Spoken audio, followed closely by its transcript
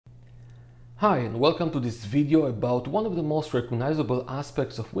Hi and welcome to this video about one of the most recognizable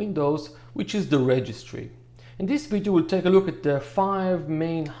aspects of Windows, which is the registry. In this video we'll take a look at the 5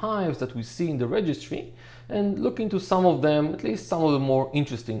 main hives that we see in the registry and look into some of them, at least some of the more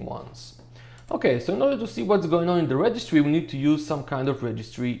interesting ones. Okay, so in order to see what's going on in the registry, we need to use some kind of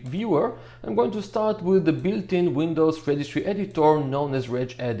registry viewer. I'm going to start with the built-in Windows registry editor known as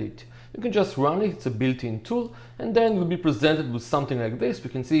regedit. You can just run it, it's a built-in tool, and then we'll be presented with something like this. We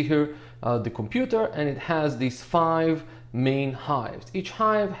can see here the computer, and it has these 5 main hives. Each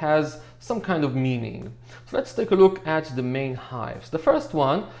hive has some kind of meaning. So let's take a look at the main hives. The first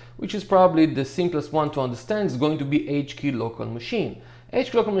one, which is probably the simplest one to understand, is going to be HKey local machine.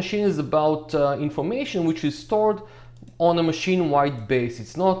 HKey local machine is about information which is stored on a machine-wide base.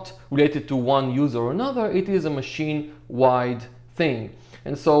 It's not related to one user or another, it is a machine-wide thing.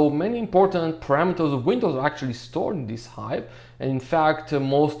 And so many important parameters of Windows are actually stored in this hive. And in fact,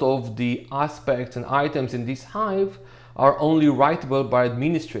 most of the aspects and items in this hive are only writable by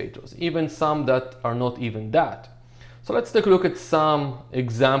administrators, even some that are not even that. So let's take a look at some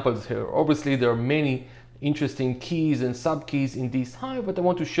examples here. Obviously, there are many interesting keys and subkeys in this hive, but I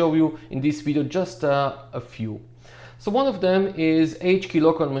want to show you in this video just a few. So one of them is HKey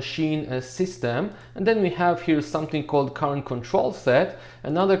local machine system, and then we have here something called current control set.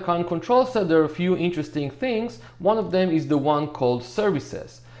 Another current control set, there are a few interesting things. One of them is the one called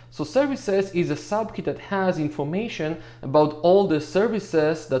services. So services is a subkey that has information about all the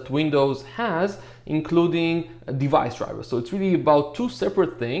services that Windows has, including device drivers. So it's really about two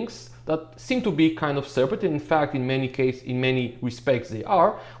separate things that seem to be kind of separate. In fact, in many respects they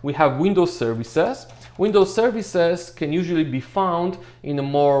are. We have Windows services. Windows services can usually be found in a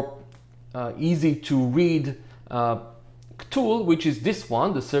more easy to read tool, which is this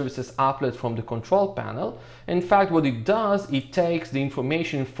one, the services applet from the control panel. In fact, what it does, it takes the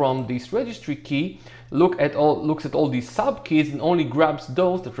information from this registry key, looks at all these subkeys and only grabs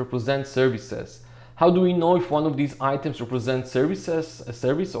those that represent services. How do we know if one of these items represents services, a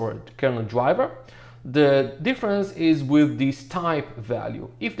service or a kernel driver? The difference is with this type value.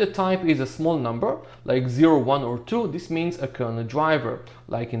 If the type is a small number, like 0, 1, or 2, this means a kernel driver,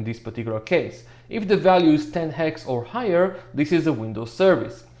 like in this particular case. If the value is 10 hex or higher, this is a Windows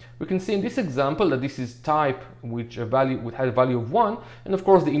service. We can see in this example that this is type which has a value of 1, and of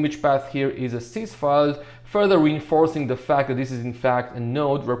course the image path here is a sys file, further reinforcing the fact that this is in fact a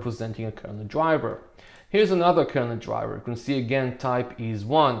node representing a kernel driver. Here's another kernel driver. You can see again type is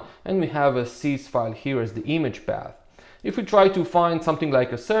 1, and we have a sys file here as the image path. If we try to find something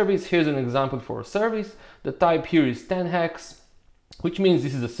like a service, here's an example for a service. The type here is 10 hex, which means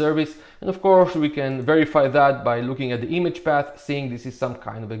this is a service, and of course we can verify that by looking at the image path, seeing this is some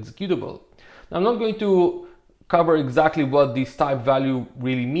kind of executable. Now, I'm not going to cover exactly what this type value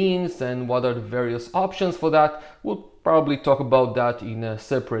really means and what are the various options for that. We'll probably talk about that in a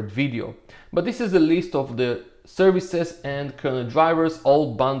separate video. But this is a list of the services and kernel drivers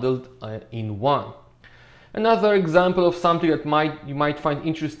all bundled in one. Another example of something that you might find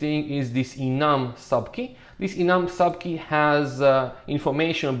interesting is this enum subkey. This enum subkey has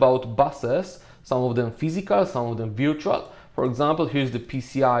information about buses, some of them physical, some of them virtual. For example, here's the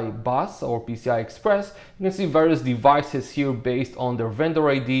PCI bus or PCI Express. You can see various devices here based on their vendor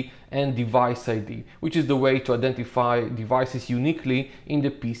ID and device ID, which is the way to identify devices uniquely in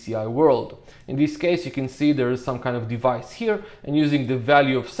the PCI world. In this case, you can see there is some kind of device here, and using the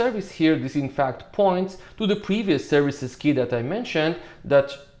value of service here, this in fact points to the previous services key that I mentioned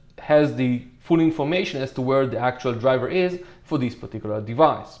that has the full information as to where the actual driver is for this particular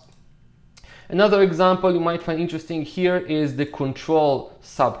device. Another example you might find interesting here is the control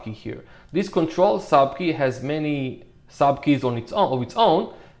subkey here. This control subkey has many subkeys of its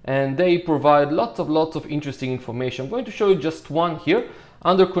own, and they provide lots of interesting information. I'm going to show you just one here.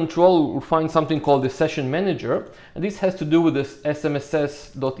 Under control, we'll find something called the session manager, and this has to do with this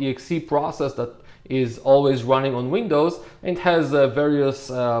smss.exe process that is always running on Windows, and has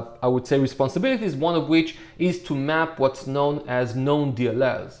various, I would say, responsibilities, one of which is to map what's known as known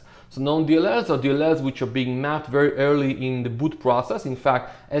DLLs. So known DLLs are DLLs which are being mapped very early in the boot process. In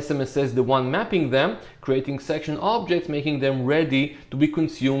fact, SMSS is the one mapping them, creating section objects, making them ready to be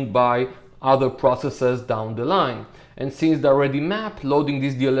consumed by other processes down the line. And since they're already mapped, loading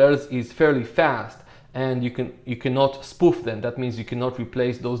these DLLs is fairly fast, and you cannot spoof them. That means you cannot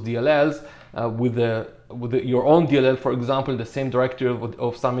replace those DLLs with your own DLL, for example, in the same directory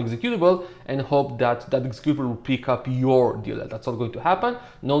of some executable, and hope that that executable will pick up your DLL. That's not going to happen.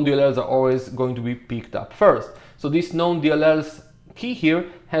 Known DLLs are always going to be picked up first. So these known DLLs key here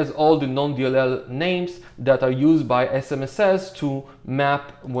has all the non-DLL names that are used by SMSS to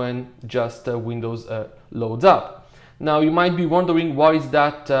map when just Windows loads up. Now you might be wondering, why is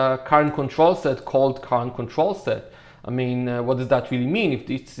that current control set called current control set? I mean, what does that really mean? If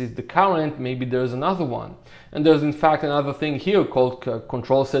this is the current, maybe there's another one. And there's in fact another thing here called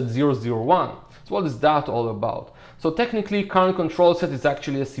control set 001. So what is that all about? So technically, current control set is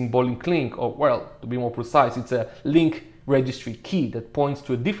actually a symbolic link, or well, to be more precise, it's a link registry key that points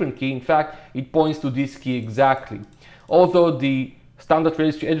to a different key. In fact, it points to this key exactly. Although the standard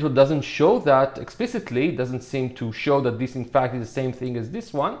registry editor doesn't show that explicitly, it doesn't seem to show that this in fact is the same thing as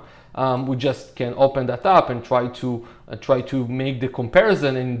this one. We just can open that up and try to make the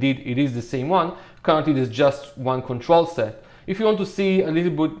comparison, and indeed it is the same one. Currently there's just one control set. If you want to see a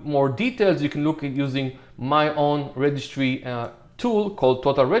little bit more details, you can look at using my own registry tool called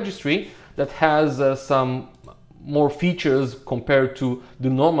Total Registry that has some more features compared to the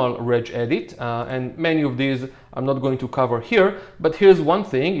normal regedit, and many of these I'm not going to cover here, but here's one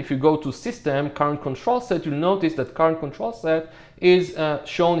thing. If you go to System, Current Control Set, you'll notice that Current Control Set is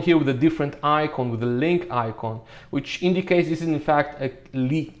shown here with a different icon, with a link icon, which indicates this is in fact a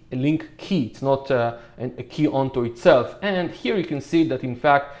link key. It's not a key onto itself. And here you can see that in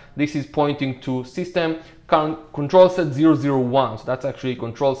fact this is pointing to System Current Control Set 001. So that's actually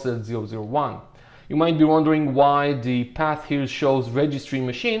Control Set 001. You might be wondering why the path here shows registry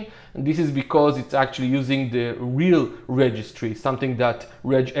machine, and this is because it's actually using the real registry, something that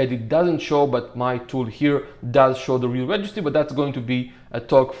regedit doesn't show, but my tool here does show the real registry, but that's going to be a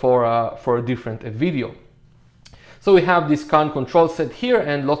talk for a different video. So we have this current control set here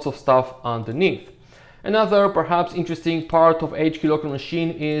and lots of stuff underneath. Another perhaps interesting part of HK local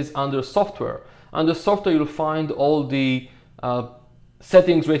machine is under software. Under software you'll find all the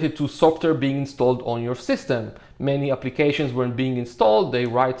settings related to software being installed on your system. Many applications, when being installed, they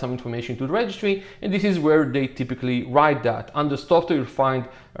write some information to the registry, and this is where they typically write that. Under software you'll find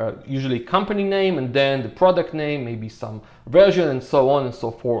usually company name, and then the product name, maybe some version, and so on and so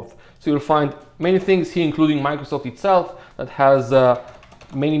forth. So you'll find many things here, including Microsoft itself, that has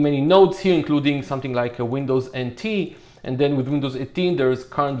many nodes here, including something like a Windows NT, and then with Windows 18 there's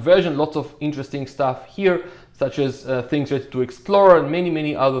current version, lots of interesting stuff here, such as things related to Explorer and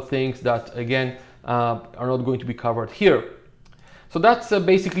many other things that again are not going to be covered here. So that's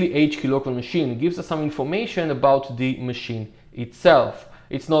basically HK local machine. It gives us some information about the machine itself.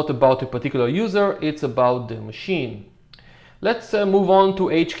 It's not about a particular user, it's about the machine. Let's move on to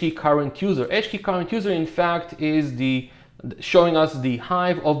HK current user. HK current user in fact is showing us the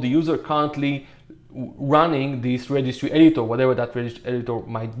Hive of the user currently running this registry editor, whatever that registry editor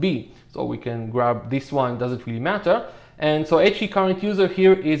might be. So we can grab this one, doesn't really matter. And so HK current user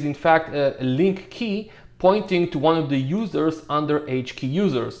here is in fact a link key pointing to one of the users under HK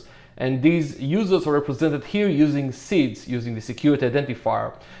users. And these users are represented here using SIDs, using the security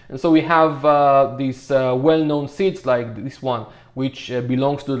identifier. And so we have these well-known SIDs like this one, which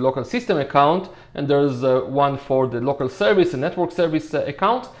belongs to the local system account, and there's one for the local service and network service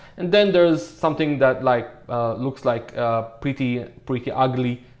account, and then there's something that looks like pretty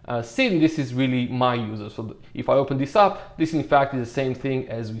ugly SID. This is really my user. So if I open this up, this in fact is the same thing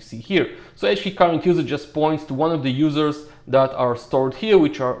as we see here. So HK current user just points to one of the users that are stored here,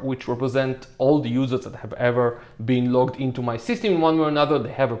 which represent all the users that have ever been logged into my system in one way or another.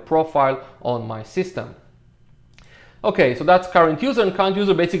 They have a profile on my system. Okay, so that's current user, and current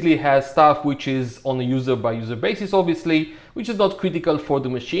user basically has stuff which is on a user by user basis, obviously, which is not critical for the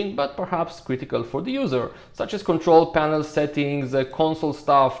machine, but perhaps critical for the user, such as control panel settings, console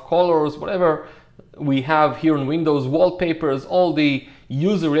stuff, colors, whatever we have here in Windows, wallpapers, all the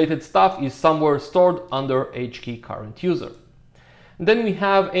user related stuff is somewhere stored under HK current user. Then we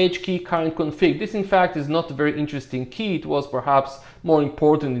have HK current config. This in fact is not a very interesting key. It was perhaps more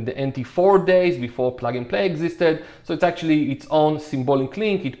important in the NT4 days before plug and play existed. So it's actually its own symbolic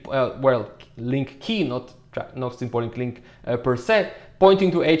link. Link key, not symbolic link per se,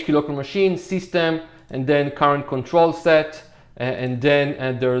 pointing to HK local machine, system, and then current control set, and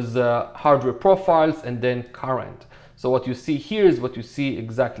then there's hardware profiles, and then current. So what you see here is what you see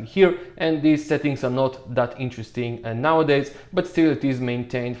exactly here, and these settings are not that interesting nowadays, but still it is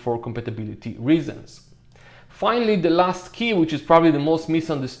maintained for compatibility reasons. Finally, the last key, which is probably the most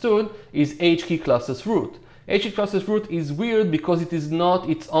misunderstood, is HK classes root. HK classes root is weird because it is not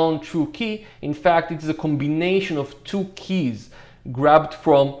its own true key. In fact, it is a combination of two keys grabbed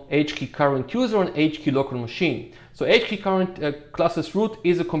from HK current user and HK local machine. So HK current classes root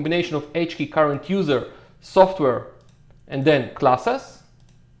is a combination of HK current user, software, and then classes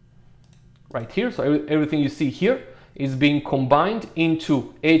right here. So everything you see here, is being combined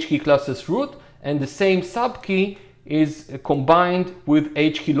into HKey classes root, and the same subkey is combined with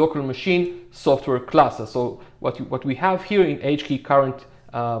HKey local machine software classes. So what we have here in HKey current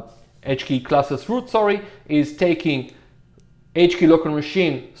HKey classes root, is taking HKey local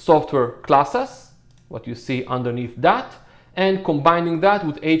machine software classes, what you see underneath that, and combining that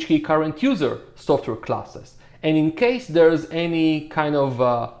with HKey current user software classes. And in case there's any kind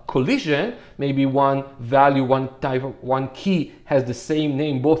of collision, maybe one value, one key has the same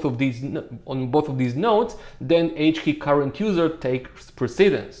name on both of these nodes, then HKey current user takes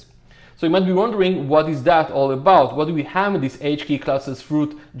precedence. So you might be wondering, what is that all about? What do we have in this HKey classes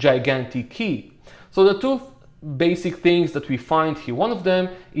root gigantic key? So the two basic things that we find here, one of them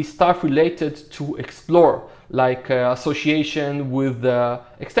is stuff related to Explore, like association with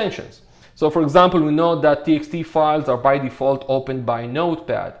extensions. So for example, we know that TXT files are by default opened by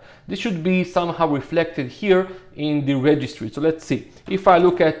Notepad. This should be somehow reflected here in the registry. So let's see. If I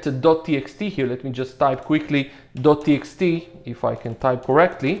look at .txt here, let me just type quickly .txt, if I can type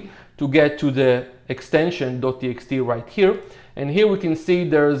correctly, to get to the extension .txt right here. And here we can see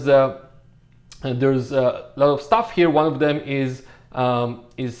there's a lot of stuff here. One of them is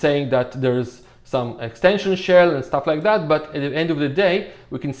saying that there's some extension shell and stuff like that, but at the end of the day,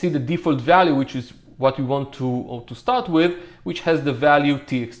 we can see the default value, which is what we want to start with, which has the value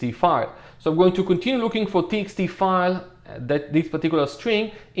txt file. So I'm going to continue looking for txt file, this particular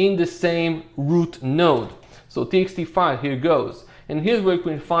string, in the same root node. So txt file, here goes. And here's where we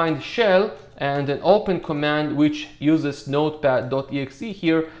can find shell and an open command which uses notepad.exe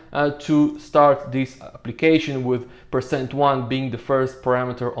here to start this application, with %1 being the first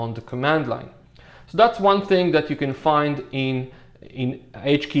parameter on the command line. So that's one thing that you can find in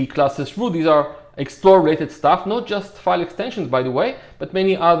HKey classes root. These are Explore related stuff, not just file extensions by the way, but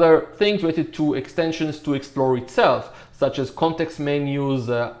many other things related to extensions to Explore itself, such as context menus,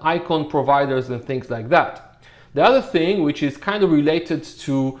 icon providers and things like that. The other thing, which is kind of related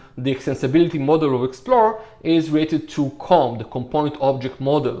to the extensibility model of Explore, is related to COM, the component object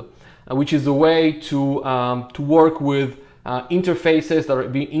model, which is a way to work with interfaces that are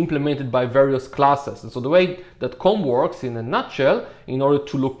being implemented by various classes. And so the way that COM works in a nutshell, in order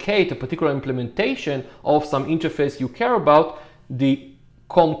to locate a particular implementation of some interface you care about, the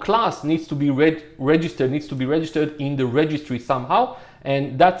COM class needs to be registered in the registry somehow,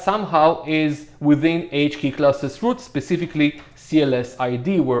 and that somehow is within HKey classes root, specifically CLS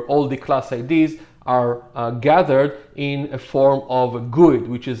ID, where all the class IDs are gathered in a form of a GUID,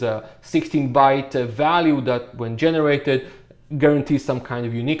 which is a 16-byte value that, when generated, guarantees some kind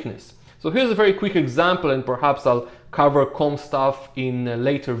of uniqueness. So here's a very quick example, and perhaps I'll cover COM stuff in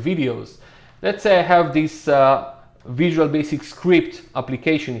later videos. Let's say I have this Visual Basic Script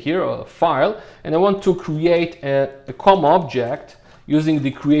application here, or a file, and I want to create a COM object using the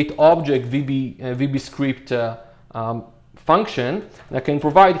create object VBScript function. And I can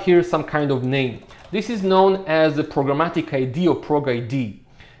provide here some kind of name. This is known as the programmatic ID or prog ID.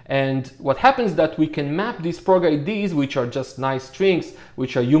 And what happens is that we can map these prog IDs, which are just nice strings,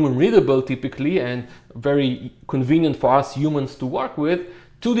 which are human readable typically and very convenient for us humans to work with,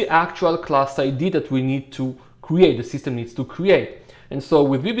 to the actual class ID that we need to create, the system needs to create. And so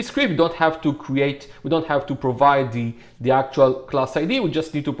with VBScript, we don't have to provide the actual class ID, we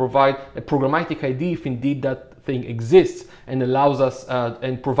just need to provide a programmatic ID if indeed that thing exists, and allows us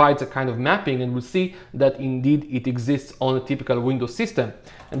and provides a kind of mapping, and we'll see that indeed it exists on a typical Windows system.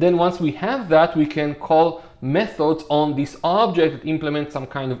 And then once we have that, we can call methods on this object that implement some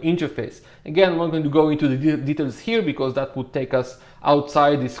kind of interface. Again, I'm not going to go into the details here because that would take us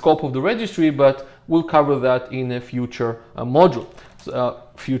outside the scope of the registry, but we'll cover that in a future module.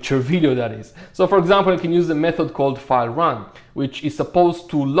 Future video, that is. So for example, I can use a method called file run, which is supposed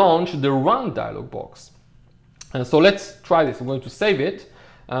to launch the run dialog box. And so let's try this. I'm going to save it.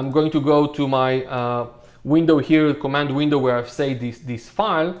 I'm going to go to my window here, command window, where I've saved this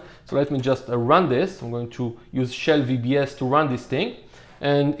file. So let me just run this. I'm going to use shell VBS to run this thing.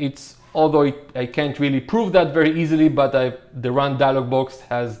 And it's, although I can't really prove that very easily, but the run dialog box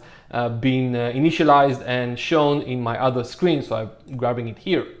has been initialized and shown in my other screen, so I'm grabbing it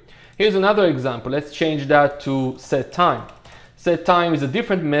here. Here's another example. Let's change that to set time. Set time is a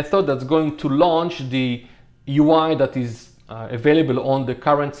different method that's going to launch the UI that is available on the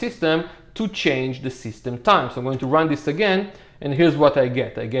current system to change the system time. So I'm going to run this again, and here's what I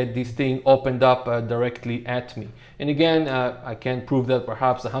get. I get this thing opened up directly at me. And again, I can't prove that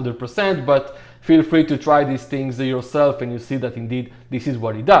perhaps 100%, but feel free to try these things yourself and you see that indeed this is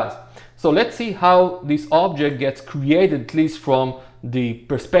what it does. So let's see how this object gets created, at least from the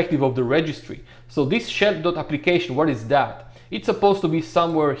perspective of the registry. So this shell.application, what is that? It's supposed to be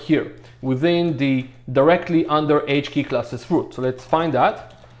somewhere here within the directly under HKey classes root. So let's find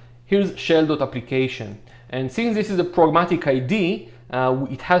that. Here's shell.application. And since this is a programmatic ID,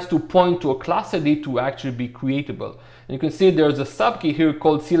 it has to point to a class ID to actually be creatable. And you can see there's a subkey here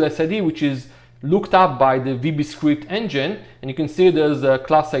called CLS_ID, which is looked up by the VBScript engine, and you can see there's a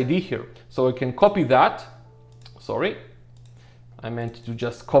class ID here. So I can copy that. Sorry, I meant to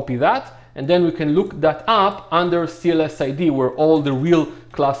just copy that, and then we can look that up under CLS_ID where all the real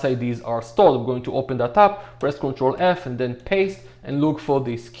class IDs are stored. I'm going to open that up, press Ctrl F, and then paste and look for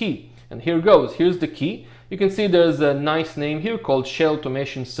this key. And here goes. Here's the key. You can see there's a nice name here called Shell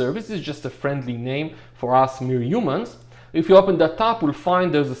Automation Service. It's just a friendly name for us mere humans. If you open that up, we'll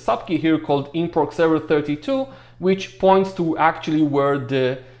find there's a subkey here called improc server 32, which points to actually where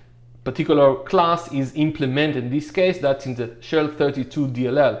the particular class is implemented. In this case, that's in the shell 32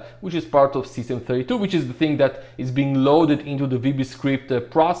 DLL, which is part of system32, which is the thing that is being loaded into the VBScript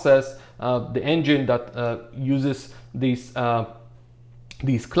process, the engine that uses this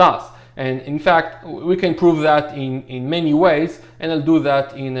class. And in fact, we can prove that in many ways, and I'll do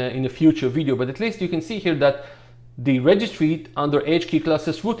that in a future video. But at least you can see here that the registry under HKey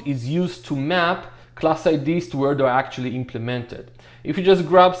classes root is used to map class IDs to where they're actually implemented. If you just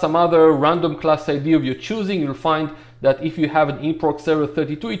grab some other random class ID of your choosing, you'll find that if you have an improc server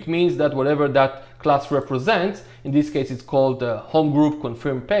 32, it means that whatever that class represents, in this case it's called the home group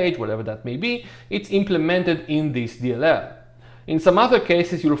confirm page, whatever that may be, it's implemented in this DLL. In some other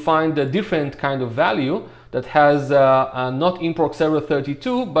cases, you'll find a different kind of value that has not improc server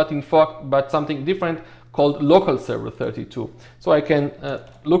 32, but something different called local server 32. So I can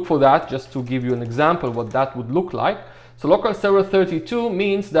look for that just to give you an example what that would look like. So local server 32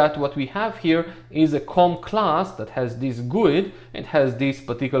 means that what we have here is a COM class that has this GUID and has this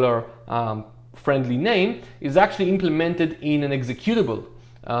particular friendly name, is actually implemented in an executable,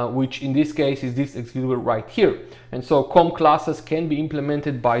 which in this case is this executable right here. And so COM classes can be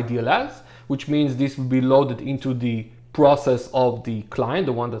implemented by DLLs, which means this will be loaded into the process of the client,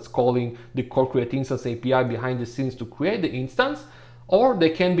 the one that's calling the core create instance API behind the scenes to create the instance, or they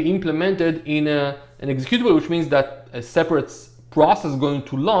can be implemented in an executable, which means that a separate process is going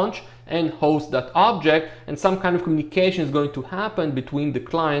to launch and host that object, and some kind of communication is going to happen between the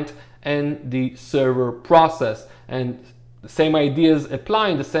client and the server process. And the same ideas apply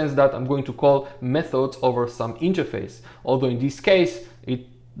in the sense that I'm going to call methods over some interface, although in this case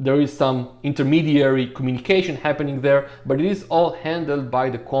there is some intermediary communication happening there, but it is all handled by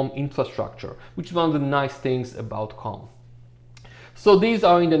the COM infrastructure, which is one of the nice things about COM. So these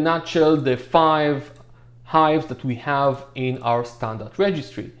are in a nutshell the 5 hives that we have in our standard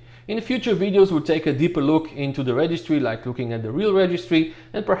registry. In future videos, we'll take a deeper look into the registry, like looking at the real registry,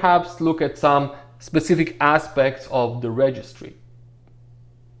 and perhaps look at some specific aspects of the registry.